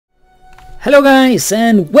Hello guys,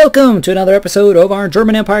 and welcome to another episode of our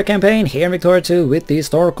German Empire campaign here in Victoria 2 with the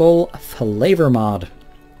historical flavor mod.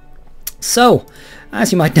 So,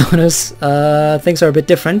 as you might notice, things are a bit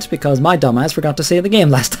different because my dumbass forgot to save the game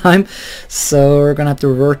last time. So we're gonna have to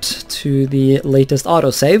revert to the latest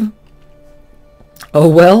autosave. Oh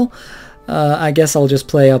well, I guess I'll just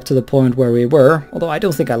play up to the point where we were, although I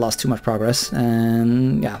don't think I lost too much progress.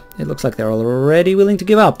 And yeah, it looks like they're already willing to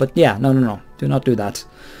give up, but yeah, no, do not do that.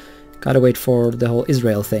 Gotta wait for the whole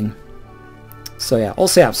Israel thing. So yeah,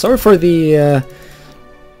 also yeah, sorry for the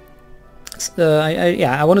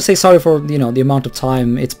I want to say sorry for, you know, the amount of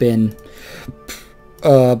time it's been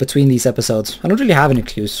between these episodes. I don't really have an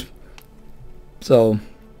excuse. So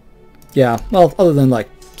yeah, well, other than like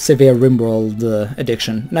severe RimWorld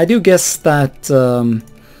addiction. And I do guess that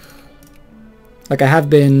like I have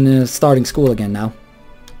been starting school again now.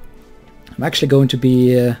 I'm actually going to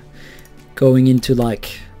be going into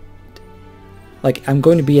like I'm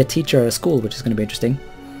going to be a teacher at a school, which is going to be interesting.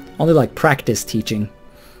 Only like practice teaching,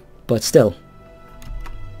 but still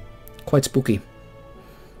quite spooky.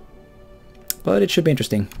 But it should be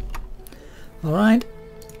interesting. Alright,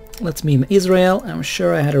 let's meme Israel. I'm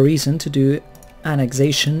sure I had a reason to do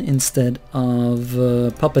annexation instead of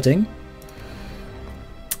puppeting.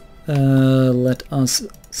 Let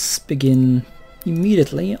us begin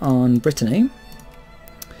immediately on Brittany.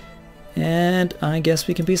 And I guess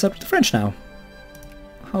we can be subject to French now.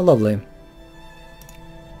 How lovely.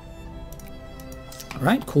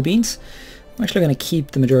 Alright, cool beans. I'm actually going to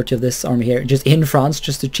keep the majority of this army here, just in France,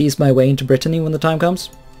 just to cheese my way into Brittany when the time comes.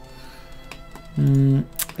 I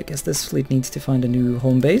guess this fleet needs to find a new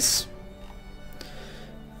home base.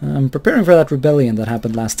 I'm preparing for that rebellion that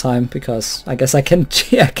happened last time, because I guess I can,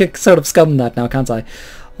 I can sort of scum that now, can't I?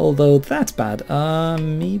 Although that's bad.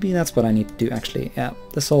 Maybe that's what I need to do actually. Yeah,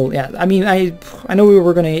 this whole, yeah, I mean, I know we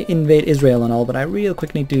were going to invade Israel and all, but I real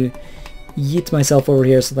quick need to yeet myself over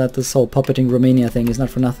here so that this whole puppeting Romania thing is not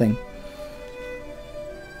for nothing.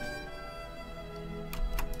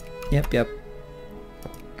 Yep.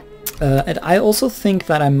 And I also think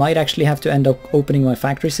that I might actually have to end up opening my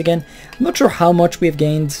factories again. I'm not sure how much we've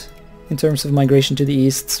gained in terms of migration to the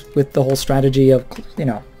east with the whole strategy of, you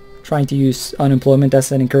know, trying to use unemployment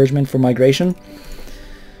as an encouragement for migration.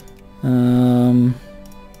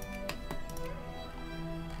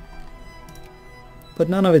 But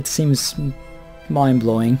none of it seems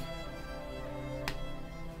mind-blowing.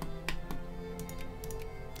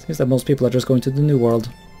 Seems that most people are just going to the New World.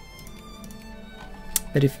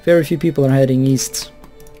 But if very few people are heading east,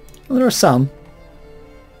 well, there are some.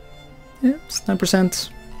 Yeah, it's 9%.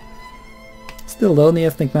 Still though, the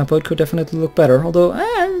ethnic map out could definitely look better, although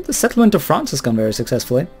the settlement of France has gone very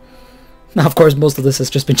successfully. Now of course most of this has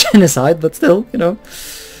just been genocide, but still, you know.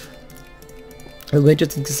 It'll be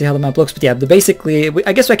interesting to see how the map looks, but yeah, basically,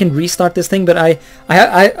 I guess I can restart this thing, but I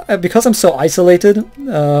because I'm so isolated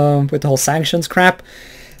with the whole sanctions crap,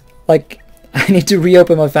 like, I need to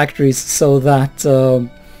reopen my factories so that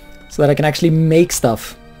I can actually make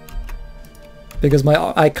stuff, because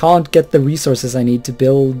I can't get the resources I need to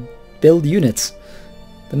build units.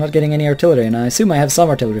 They're not getting any artillery, and I assume I have some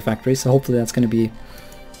artillery factories, so hopefully that's going to be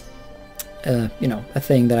you know, a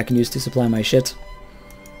thing that I can use to supply my shit.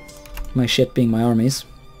 My shit being my armies.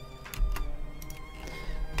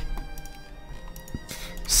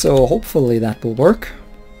 So hopefully that will work.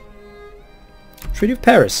 Treaty of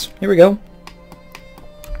Paris, here we go.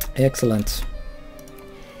 Excellent.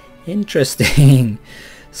 Interesting.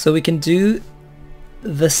 So we can do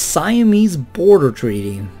the Siamese border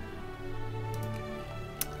treaty.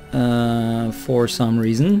 For some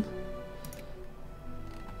reason.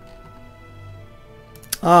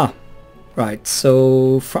 Ah, right.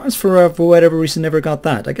 So France, for whatever reason, never got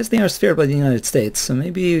that. I guess they are spared by the United States. So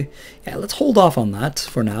maybe, yeah, let's hold off on that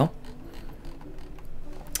for now.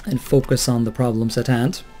 And focus on the problems at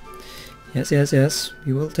hand. Yes.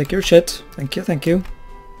 You will take your shit. Thank you.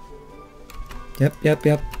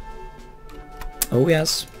 Yep. Oh,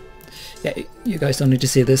 yes. Yeah, you guys don't need to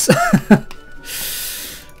see this.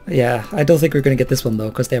 Yeah, I don't think we're going to get this one, though,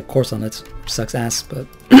 because they have course on it, which sucks ass, but...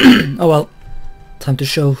 oh, well. Time to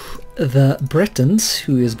show the Britons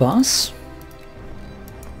who is boss.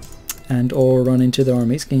 And or run into the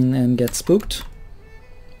armies and get spooked.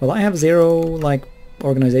 Well, I have zero, like,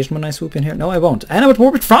 organization when I swoop in here. No, I won't. And I'm at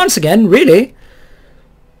war with France again, really?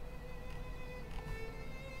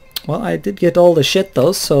 Well, I did get all the shit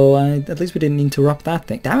though, so at least we didn't interrupt that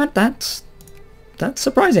thing. Damn it, that's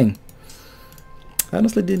surprising. I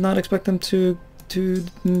honestly did not expect them to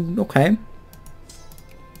okay.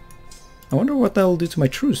 I wonder what that will do to my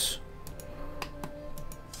truce.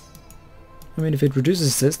 I mean, if it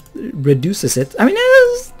reduces it. I mean,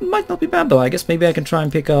 it might not be bad though. I guess maybe I can try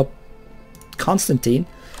and pick up Constantine.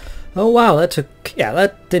 Oh wow, that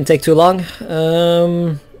didn't take too long.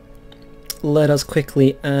 Let us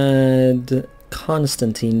quickly add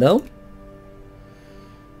Constantine though.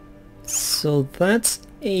 So that's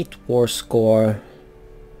 8 war score.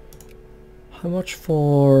 How much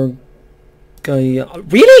for Gaia?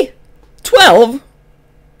 Really? 12?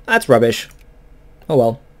 That's rubbish. Oh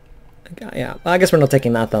well. Yeah, I guess we're not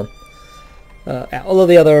taking that then. All of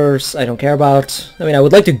the others I don't care about. I mean, I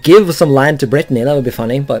would like to give some land to Brittany, that would be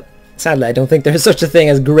funny, but sadly I don't think there's such a thing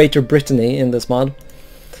as Greater Brittany in this mod.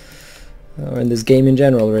 Or in this game in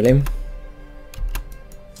general, really.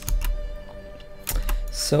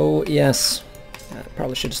 So, yes. I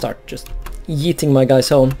probably should start just yeeting my guys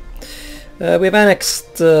home. We've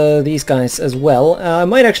annexed these guys as well. I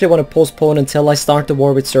might actually want to postpone until I start the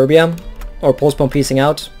war with Serbia. Or postpone piecing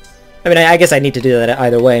out. I mean, I guess I need to do that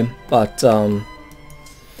either way, but I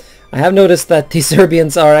have noticed that the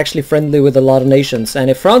Serbians are actually friendly with a lot of nations, and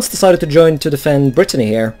if France decided to join to defend Brittany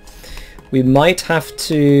here, we might have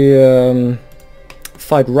to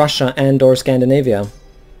fight Russia and or Scandinavia,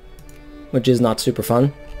 which is not super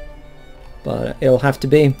fun, but it'll have to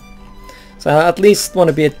be. So I at least want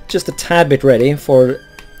to be just a tad bit ready for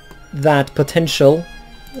that potential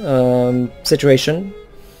situation.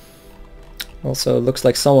 Also, looks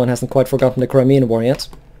like someone hasn't quite forgotten the Crimean War yet.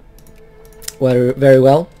 Well, very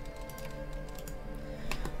well.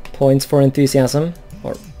 Points for enthusiasm.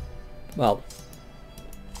 Or, well,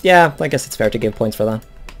 yeah, I guess it's fair to give points for that.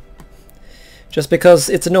 Just because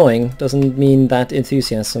it's annoying doesn't mean that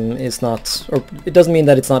enthusiasm is not... Or, it doesn't mean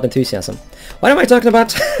that it's not enthusiasm. What am I talking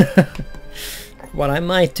about? What I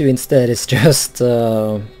might do instead is just,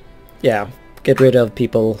 yeah, get rid of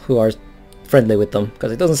people who are friendly with them,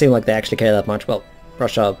 because it doesn't seem like they actually care that much. Well,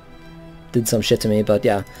 Russia did some shit to me, but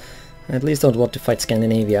yeah, I at least don't want to fight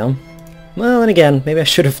Scandinavia. Well, then again, maybe I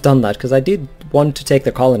should have done that, because I did want to take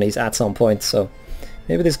the colonies at some point, so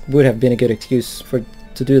maybe this would have been a good excuse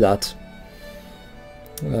to do that.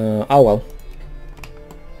 Oh well.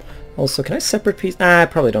 Also, can I separate piece? I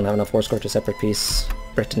probably don't have enough war score to separate piece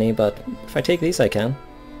Brittany, but if I take these I can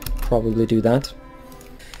probably do that.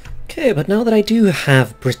 Okay, but now that I do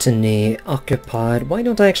have Brittany occupied, why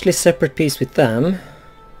don't I actually separate peace with them?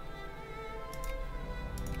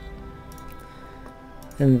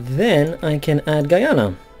 And then I can add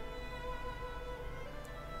Guyana.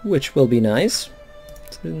 Which will be nice.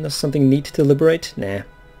 Isn't there something neat to liberate? Nah.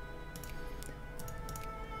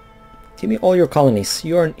 Give me all your colonies.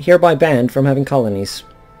 You are hereby banned from having colonies.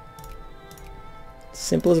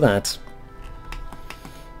 Simple as that.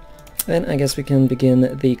 Then I guess we can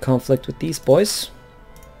begin the conflict with these boys.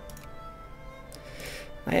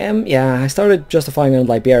 I started justifying on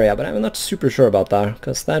Liberia, but I'm not super sure about that,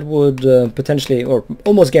 because that would potentially, or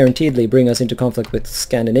almost guaranteedly, bring us into conflict with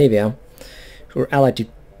Scandinavia, who are allied to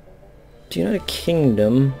the United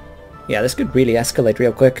Kingdom. Yeah, this could really escalate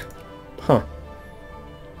real quick. Huh.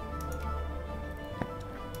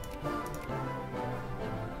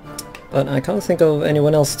 But I can't think of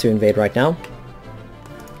anyone else to invade right now.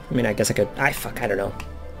 I mean, I guess I could... I don't know.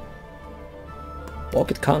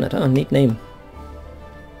 Balkit Khanate, huh? Neat name.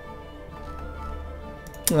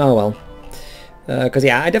 Oh well. Because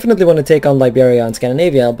yeah, I definitely want to take on Liberia and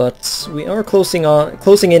Scandinavia, but we are closing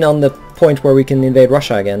in on the point where we can invade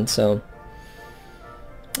Russia again, so...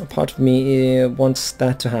 a part of me wants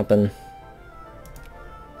that to happen.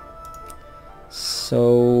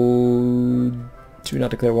 So... do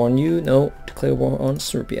not declare war on you. No, declare war on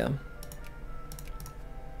Serbia.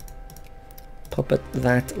 Puppet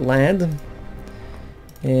that lad.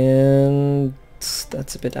 And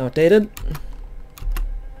that's a bit outdated.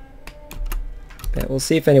 Yeah, we'll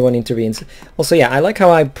see if anyone intervenes. Also, yeah, I like how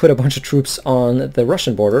I put a bunch of troops on the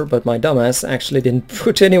Russian border, but my dumbass actually didn't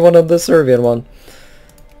put anyone on the Serbian one.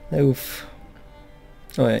 Oof.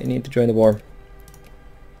 Oh yeah, you need to join the war.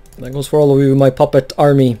 That goes for all of you, my puppet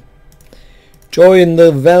army. Join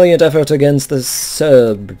the valiant effort against the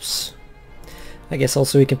Serbs. I guess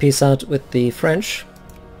also we can peace out with the French.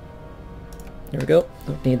 There we go.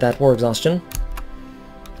 Don't need that war exhaustion.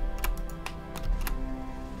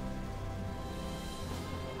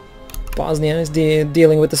 Bosnia is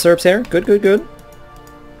dealing with the Serbs here. Good, good, good.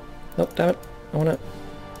 Oh, damn it. I wanna...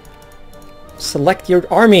 select your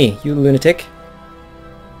army, you lunatic.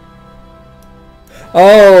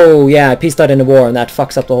 Oh, yeah, I pieced out in the war and that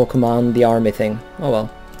fucks up the whole command, the army thing. Oh well.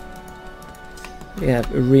 We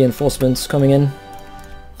have reinforcements coming in.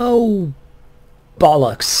 Oh,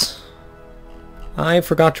 bollocks. I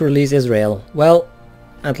forgot to release Israel. Well,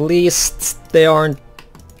 at least they aren't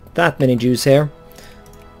that many Jews here.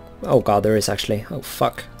 Oh god, there is actually. Oh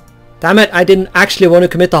fuck. Damn it, I didn't actually want to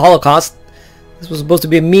commit the Holocaust. This was supposed to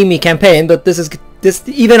be a meme campaign, but this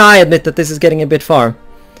even I admit that this is getting a bit far.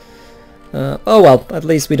 Oh well, at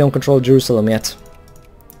least we don't control Jerusalem yet.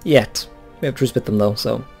 Yet. We have truce with them though,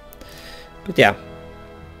 so. But yeah.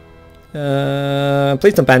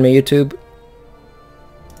 Please don't ban me, YouTube.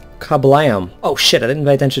 Kablam. Oh shit, I didn't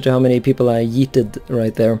pay attention to how many people I yeeted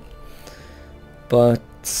right there. But...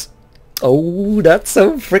 oh, that's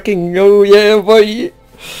so freaking... oh yeah, boy!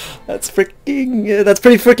 That's freaking... that's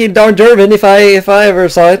pretty freaking darn German if I ever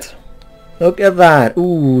saw it. Look at that.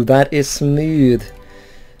 Ooh, that is smooth.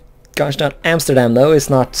 Gosh, not Amsterdam though. It's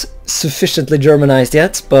not sufficiently Germanized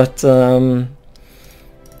yet, but the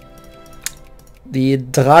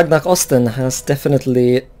Drag nach Osten has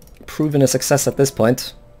definitely proven a success at this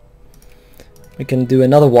point. We can do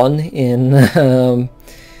another one in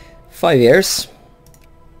 5 years.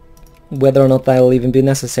 Whether or not that'll even be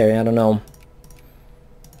necessary, I don't know.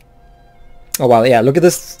 Oh wow, yeah, look at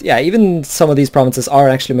this. Yeah, even some of these provinces are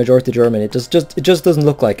actually majority German. It just doesn't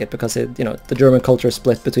look like it because it, you know, the German culture is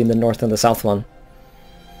split between the north and the south one.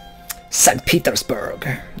 St. Petersburg,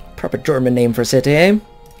 proper German name for a city, eh?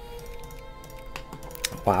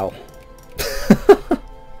 Wow.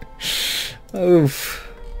 Oof.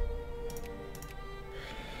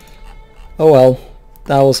 Oh well,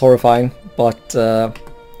 that was horrifying, but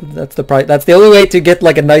that's the only way to get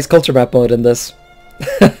like a nice culture map mode in this.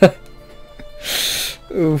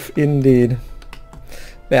 Oof, indeed.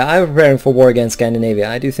 Yeah, I'm preparing for war against Scandinavia.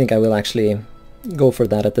 I do think I will actually go for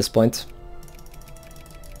that at this point.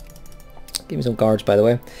 Give me some guards, by the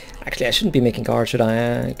way. Actually, I shouldn't be making guards, should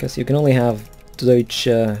I? Because you can only have Deutsch.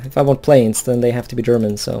 If I want planes, then they have to be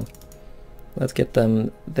German, so let's get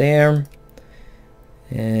them there.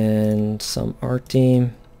 And some arty.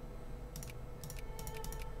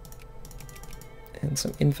 And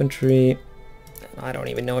some infantry. I don't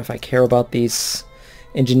even know if I care about these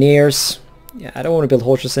engineers. Yeah, I don't want to build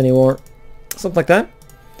horses anymore. Something like that.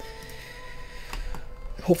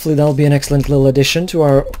 Hopefully that'll be an excellent little addition to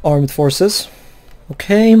our armed forces.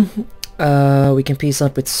 Okay, we can peace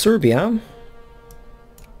out with Serbia.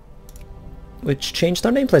 Which changed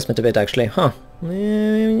our name placement a bit, actually. Huh.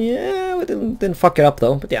 Yeah, we didn't fuck it up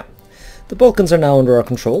though, but yeah. The Balkans are now under our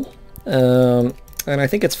control. And I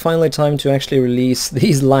think it's finally time to actually release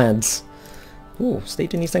these lands. Ooh,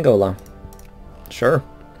 state in East Angola. Sure.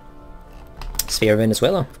 Sphere of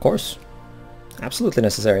Venezuela, of course. Absolutely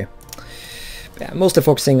necessary. Yeah, mostly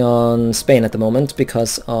focusing on Spain at the moment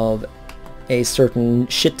because of a certain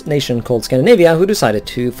shit nation called Scandinavia who decided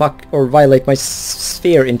to fuck or violate my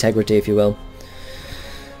sphere integrity, if you will.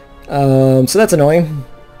 So that's annoying.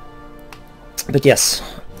 But yes.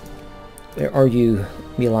 Where are you,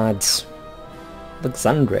 me lads?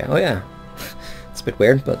 Alexandria. Oh yeah. It's a bit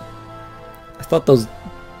weird, but I thought those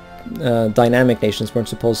dynamic nations weren't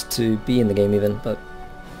supposed to be in the game even, but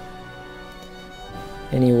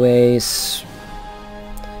anyways,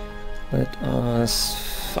 let us...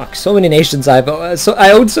 Fuck, so many nations I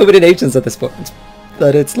own so many nations at this point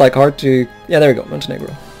that it's like hard to... Yeah, there we go,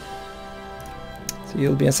 Montenegro. So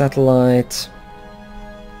you'll be a satellite.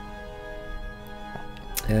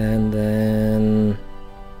 And then...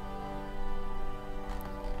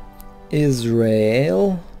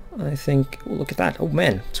 Israel, I think... Oh, look at that. Oh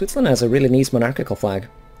man, Switzerland has a really nice monarchical flag.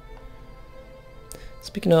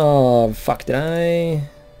 Speaking of... Fuck, did I...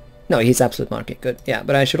 No, he's absolute monarchy. Good. Yeah,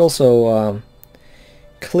 but I should also...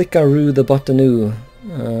 Clickaroo the Botanu.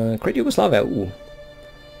 Create Yugoslavia. Ooh.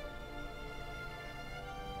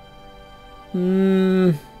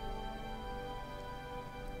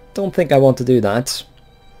 Don't think I want to do that.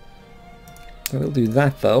 I will do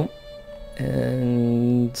that though.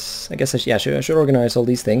 And I guess I should organize all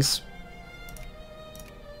these things.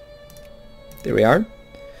 There we are.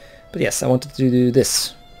 But yes, I wanted to do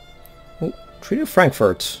this. Oh, Treaty of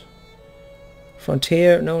Frankfurt.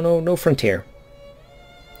 Frontier. No frontier.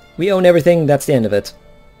 We own everything, that's the end of it.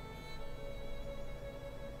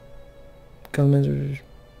 We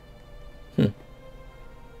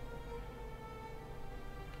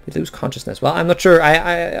lose consciousness. Well, I'm not sure.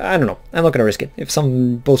 I don't know. I'm not gonna risk it. If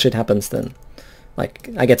some bullshit happens, then like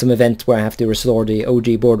I get some event where I have to restore the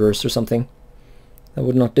OG borders or something. That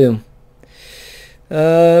would not do.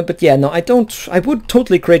 But yeah, no, I don't. I would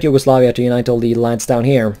totally create Yugoslavia to unite all the lands down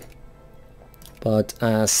here. But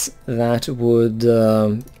as that would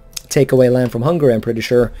take away land from Hungary, I'm pretty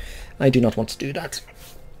sure I do not want to do that.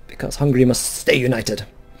 Because Hungary must stay united.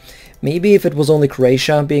 Maybe if it was only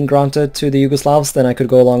Croatia being granted to the Yugoslavs, then I could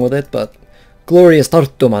go along with it, but glorious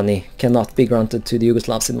Tartu money cannot be granted to the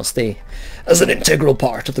Yugoslavs. It must stay as an integral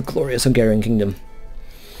part of the glorious Hungarian kingdom.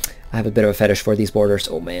 I have a bit of a fetish for these borders.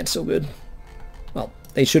 Oh man, so good. Well,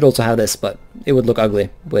 they should also have this, but it would look ugly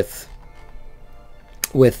with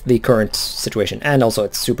the current situation. And also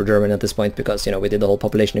it's super German at this point because, you know, we did the whole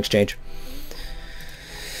population exchange.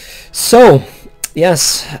 So,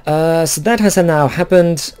 yes, so that has now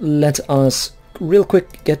happened. Let us real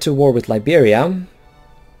quick get to war with Liberia.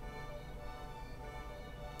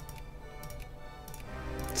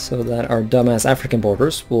 So that our dumbass African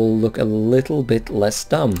borders will look a little bit less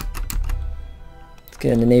dumb.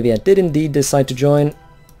 Scandinavia did indeed decide to join.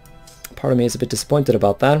 Part of me is a bit disappointed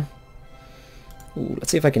about that. Ooh, let's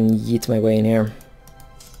see if I can yeet my way in here.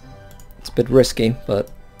 It's a bit risky, but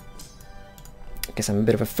I guess I'm a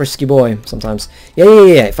bit of a frisky boy sometimes.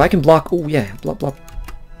 Yeah. If I can block... Oh, yeah. Block.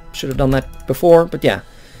 Should have done that before, but yeah.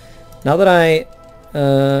 Now that I...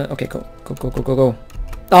 okay, go.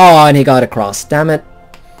 Oh, and he got across. Damn it.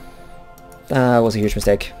 That was a huge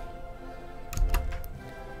mistake.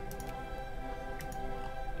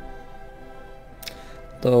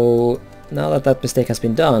 Though, now that that mistake has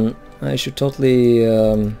been done, I should totally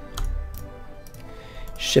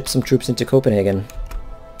ship some troops into Copenhagen.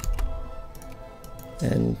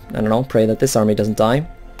 And, I don't know, pray that this army doesn't die.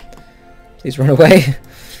 Please run away.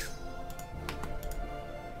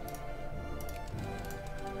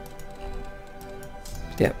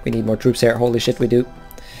 Yeah, we need more troops here. Holy shit, we do.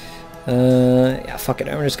 Yeah, fuck it.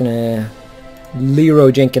 I'm just gonna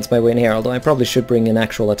Leroy Jenkins my way in here, although I probably should bring an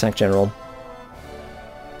actual attack general.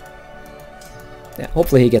 Yeah,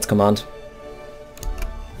 hopefully he gets command.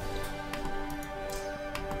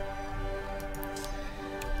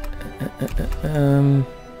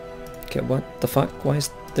 Okay, what the fuck? Why is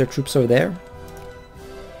there troops over there?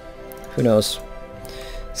 Who knows?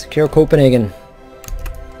 Secure Copenhagen.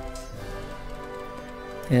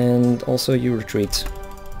 And also you retreat.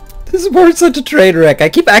 This is such a train wreck. I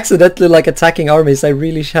keep accidentally like attacking armies I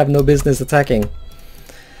really have no business attacking.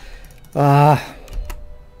 Yeah,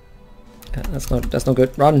 that's not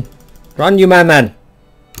good. Run, you man.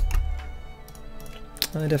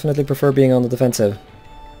 I definitely prefer being on the defensive.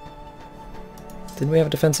 Didn't we have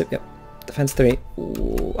a defensive? Yep, defense 3.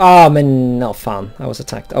 Ah, man, no, fan. I was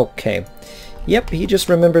attacked. Okay. Yep, he just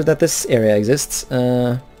remembered that this area exists.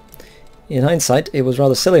 In hindsight, it was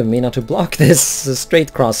rather silly of me not to block this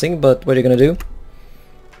straight crossing, but what are you gonna do?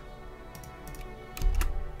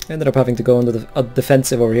 I ended up having to go into the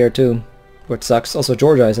defensive over here too, which sucks. Also,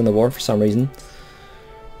 Georgia is in the war for some reason.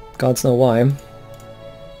 Gods know why.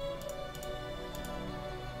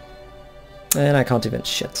 And I can't even...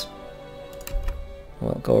 shit.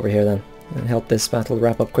 Well, go over here then, and help this battle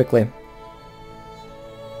wrap up quickly.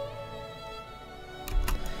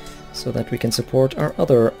 So that we can support our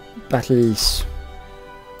other battles.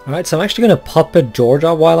 Alright, so I'm actually going to puppet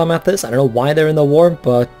Georgia while I'm at this. I don't know why they're in the war,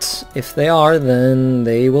 but if they are, then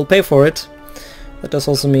they will pay for it. That does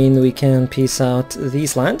also mean we can peace out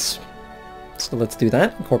these lands. So let's do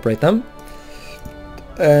that, incorporate them.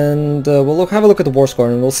 And we'll have a look at the war score,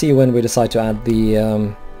 and we'll see when we decide to add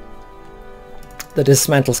the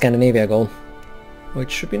dismantle Scandinavia goal, which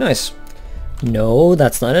should be nice. No,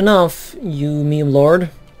 that's not enough, you meme lord.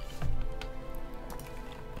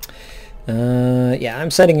 Yeah,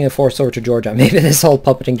 I'm sending a force over to Georgia. Maybe this whole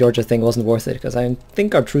puppeting Georgia thing wasn't worth it, because I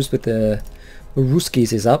think our truce with the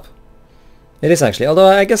Ruskies is up. It is actually, although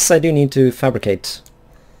I guess I do need to fabricate.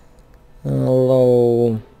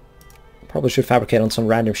 Although, probably should fabricate on some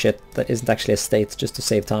random shit that isn't actually a state, just to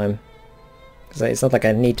save time. Because it's not like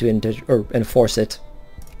I need to enforce it.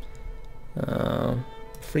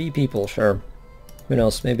 Free people, sure. Who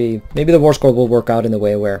knows, maybe the war score will work out in a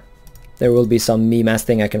way where there will be some meme-ass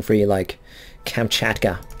thing I can free, like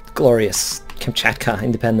Kamchatka, glorious Kamchatka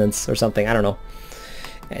independence or something, I don't know.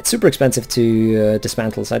 It's super expensive to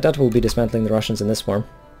dismantle, so I doubt we'll be dismantling the Russians in this war.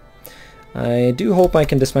 I do hope I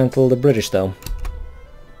can dismantle the British though.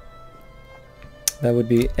 That would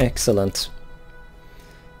be excellent.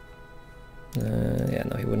 Yeah,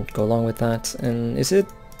 no, he wouldn't go along with that. And is it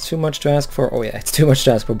too much to ask for? Oh yeah, it's too much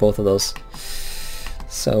to ask for both of those.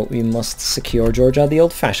 So we must secure Georgia the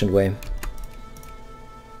old-fashioned way.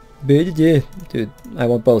 Dude, I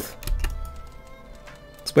want both.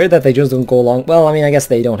 It's weird that they just don't go along. Well, I mean, I guess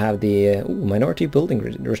they don't have the minority building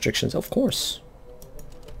restrictions, of course.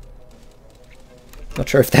 Not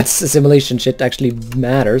sure if that assimilation shit actually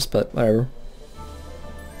matters, but whatever.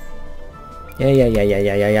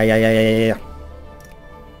 Yeah.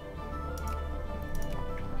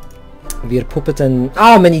 We're puppeten...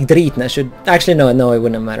 Ah, men I driten. I should... Actually, no, it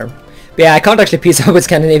wouldn't matter. But yeah, I can't actually peace out with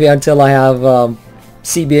Scandinavia until I have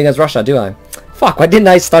sea being as Russia, do I? Fuck, why didn't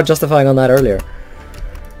I start justifying on that earlier?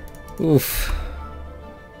 Oof.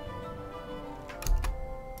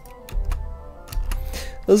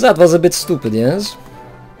 That was a bit stupid, yes?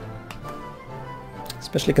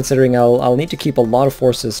 Especially considering I'll need to keep a lot of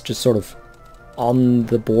forces just sort of on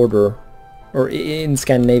the border, or in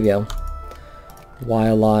Scandinavia,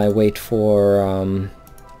 while I wait for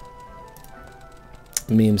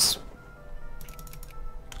memes.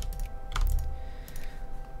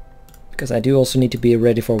 Because I do also need to be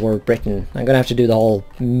ready for War with Britain. I'm gonna have to do the whole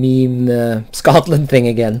meme Scotland thing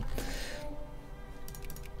again.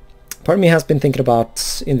 Part of me has been thinking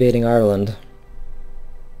about invading Ireland.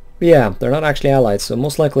 But yeah, they're not actually allies, so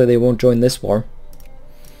most likely they won't join this war.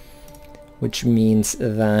 Which means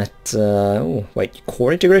that... oh, wait,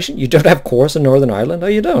 core integration? You don't have cores in Northern Ireland? Oh,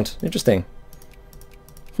 you don't? Interesting.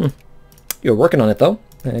 You're working on it, though,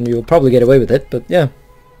 and you'll probably get away with it, but yeah.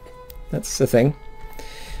 That's the thing.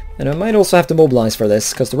 And I might also have to mobilize for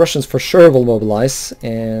this, because the Russians for sure will mobilize,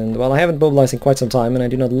 and while I haven't mobilized in quite some time, and I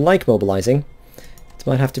do not like mobilizing, it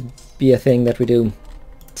might have to be a thing that we do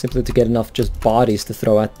simply to get enough just bodies to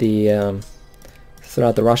throw at the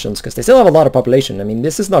Russians, because they still have a lot of population. I mean,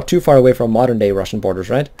 this is not too far away from modern day Russian borders,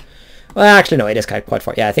 right? Well, actually no, it is quite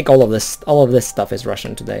far. Yeah, I think all of this stuff is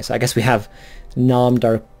Russian today, so I guess we have nommed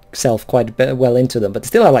ourselves quite well into them, but they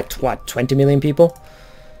still have like what, 20 million people?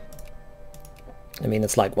 I mean,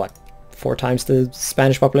 it's like what, 4 times the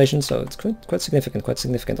Spanish population, so it's quite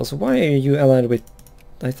significant. Also, why are you allied with...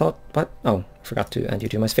 I thought, what? Oh, I forgot to add you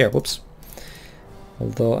to my sphere. Whoops.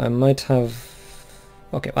 Although I might have...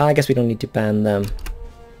 Okay, well, I guess we don't need to ban them.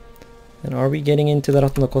 And are we getting into the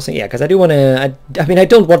Ratnakosing? Yeah, because I do want to... I mean, I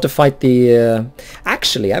don't want to fight the...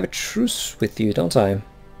 Actually, I have a truce with you, don't I?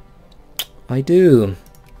 I do.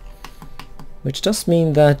 Which does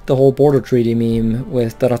mean that the whole border treaty meme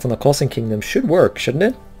with the Ratnakosing kingdom should work, shouldn't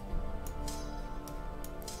it?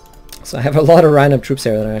 So I have a lot of random troops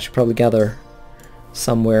here that I should probably gather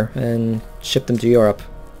somewhere and ship them to Europe.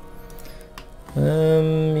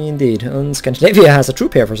 Indeed. And Scandinavia has a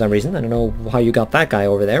troop here for some reason. I don't know how you got that guy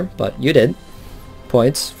over there, but you did.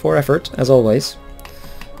 Points for effort, as always.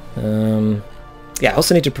 Yeah, I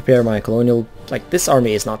also need to prepare my colonial... Like, this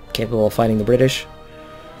army is not capable of fighting the British.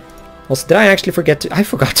 Also, did I actually forget to... I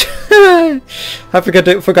forgot to... I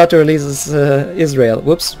forgot to release Israel.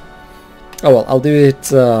 Whoops. Oh well, I'll do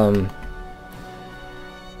it...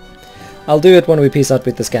 I'll do it when we peace out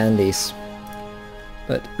with the Scandies.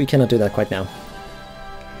 But we cannot do that quite now.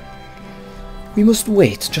 We must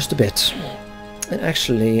wait just a bit. And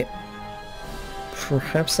actually...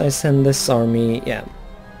 Perhaps I send this army... Yeah.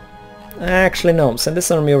 Actually, no. Send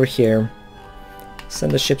this army over here.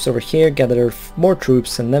 Send the ships over here, gather more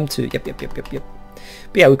troops, send them to... Yep. But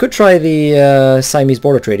yeah, we could try the Siamese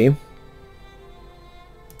border treaty.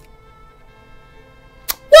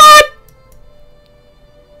 What?!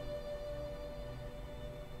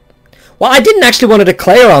 Well, I didn't actually want to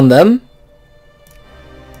declare on them.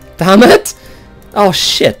 Damn it! Oh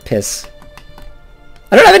shit, piss.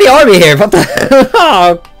 I don't have any army here, what the...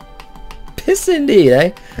 Oh, piss indeed,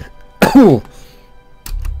 eh?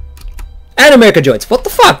 And America joins. What the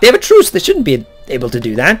fuck? They have a truce. They shouldn't be able to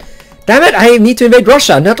do that. Damn it, I need to invade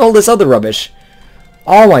Russia, not all this other rubbish.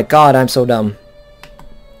 Oh my god, I'm so dumb.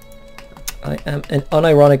 I am an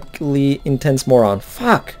unironically intense moron.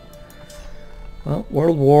 Fuck. Well,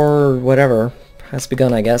 World War whatever has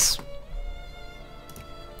begun, I guess.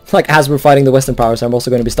 Like, as we're fighting the Western powers, I'm also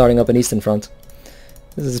going to be starting up an Eastern Front.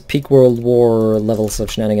 This is peak World War levels of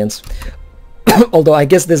shenanigans. Although I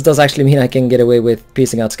guess this does actually mean I can get away with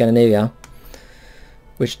piecing out Scandinavia.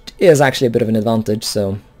 Which is actually a bit of an advantage,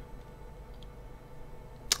 so...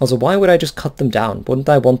 Also, why would I just cut them down? Wouldn't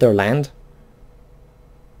I want their land?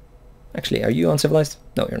 Actually, are you uncivilized?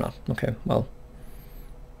 No, you're not. Okay, well...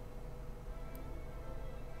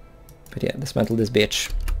 But yeah, dismantle this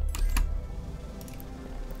bitch.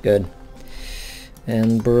 Good.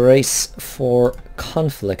 And brace for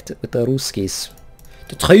conflict with the Ruskies.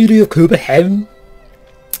 The Treaty of Copenhagen!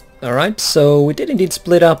 Alright, so we did indeed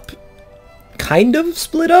split up... Kind of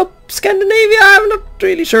split up Scandinavia? I'm not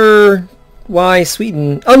really sure why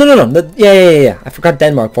Sweden... Oh, no. Yeah. I forgot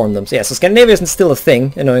Denmark formed them. So yeah, so Scandinavia isn't still a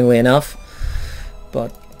thing, annoyingly enough.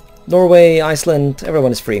 But Norway, Iceland,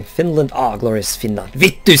 everyone is free. Finland, glorious Finland.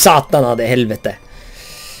 Vittu satana de helvete.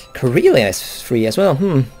 Karelia is free as well.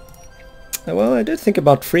 Well, I did think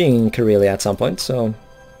about freeing Karelia at some point, so...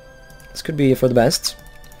 This could be for the best.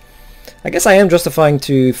 I guess I am justifying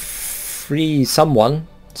to free someone.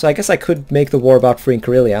 So I guess I could make the war about freeing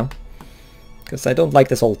Karelia. Because I don't like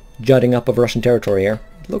this whole jutting up of Russian territory here.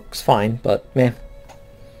 It looks fine, but meh.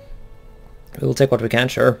 We'll take what we can,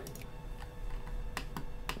 sure.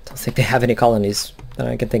 don't think they have any colonies that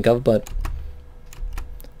I can think of, but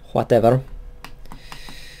whatever.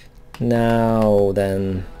 Now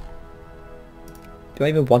then, do I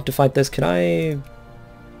even want to fight this? Can I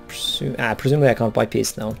pursue? Presumably I can't buy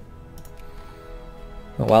peace now.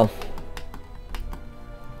 Oh well.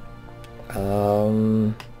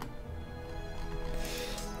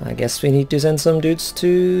 I guess we need to send some dudes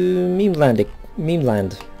to meme land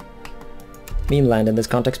in this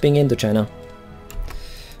context being Indochina.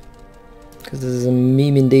 Because this is a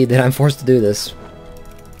meme indeed that I'm forced to do this.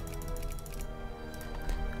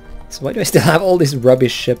 So why do I still have all these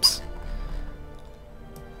rubbish ships?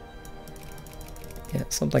 Yeah,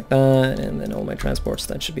 something like that, and then all my transports,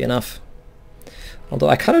 that should be enough. Although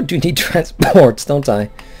I kind of do need transports, don't I?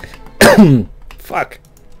 Fuck.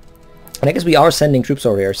 And I guess we are sending troops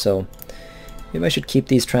over here, so maybe I should keep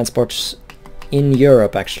these transports in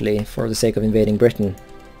Europe, actually, for the sake of invading Britain.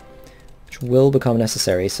 Which will become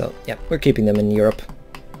necessary, so yeah, we're keeping them in Europe.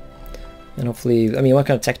 And hopefully, I mean, what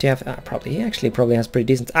kind of tech do you have? Probably, he actually probably has pretty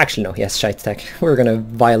decent... Actually, no, he has shite tech. We're gonna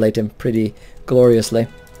violate him pretty gloriously.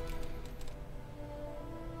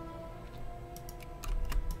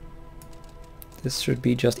 This should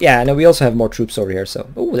be just... Yeah, no, we also have more troops over here, so...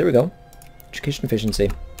 Oh, there we go. Education efficiency.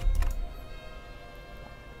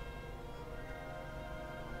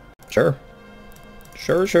 Sure.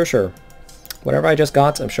 Sure. Whatever I just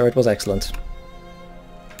got, I'm sure it was excellent.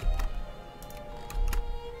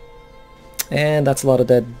 And that's a lot of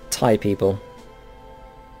dead Thai people.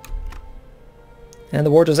 And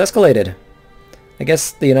the war just escalated. I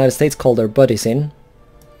guess the United States called their buddies in.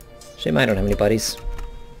 Shame I don't have any buddies.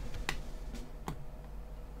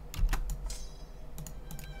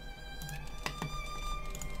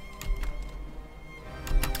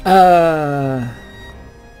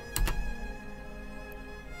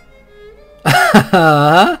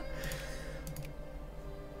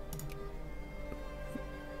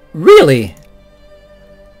 Really?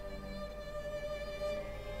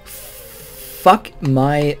 Fuck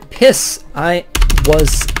my piss. I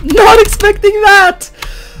was not expecting that!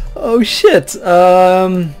 Oh shit.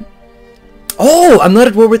 Oh, I'm not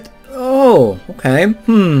at war with... Oh, okay.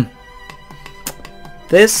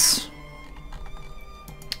 This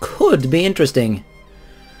could be interesting.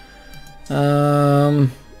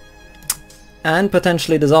 And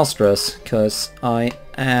potentially disastrous, because I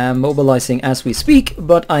am mobilizing as we speak,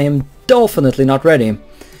 but I am definitely not ready.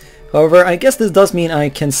 However, I guess this does mean I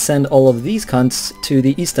can send all of these cunts to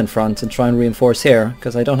the Eastern Front and try and reinforce here,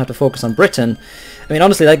 because I don't have to focus on Britain. I mean,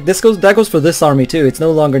 honestly, like that goes for this army too. It's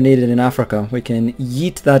no longer needed in Africa. We can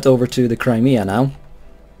yeet that over to the Crimea now.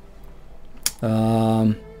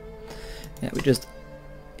 Yeah, we just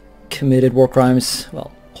committed war crimes.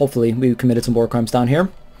 Well, hopefully we committed some war crimes down here.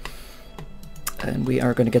 And we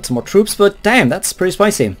are going to get some more troops, but damn, that's pretty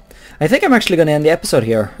spicy. I think I'm actually going to end the episode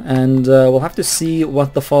here, and we'll have to see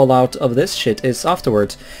what the fallout of this shit is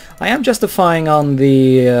afterwards. I am justifying on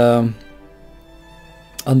the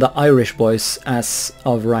Irish boys as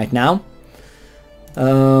of right now,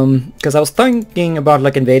 because I was thinking about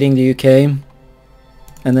like invading the UK,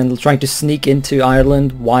 and then trying to sneak into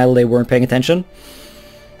Ireland while they weren't paying attention.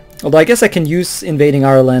 Although I guess I can use invading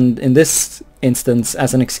Ireland in this instance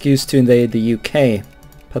as an excuse to invade the UK,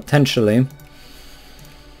 potentially.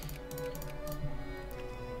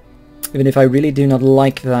 Even if I really do not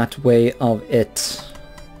like that way of it.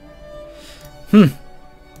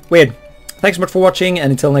 Weird. Thanks so much for watching,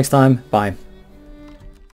 and until next time, bye.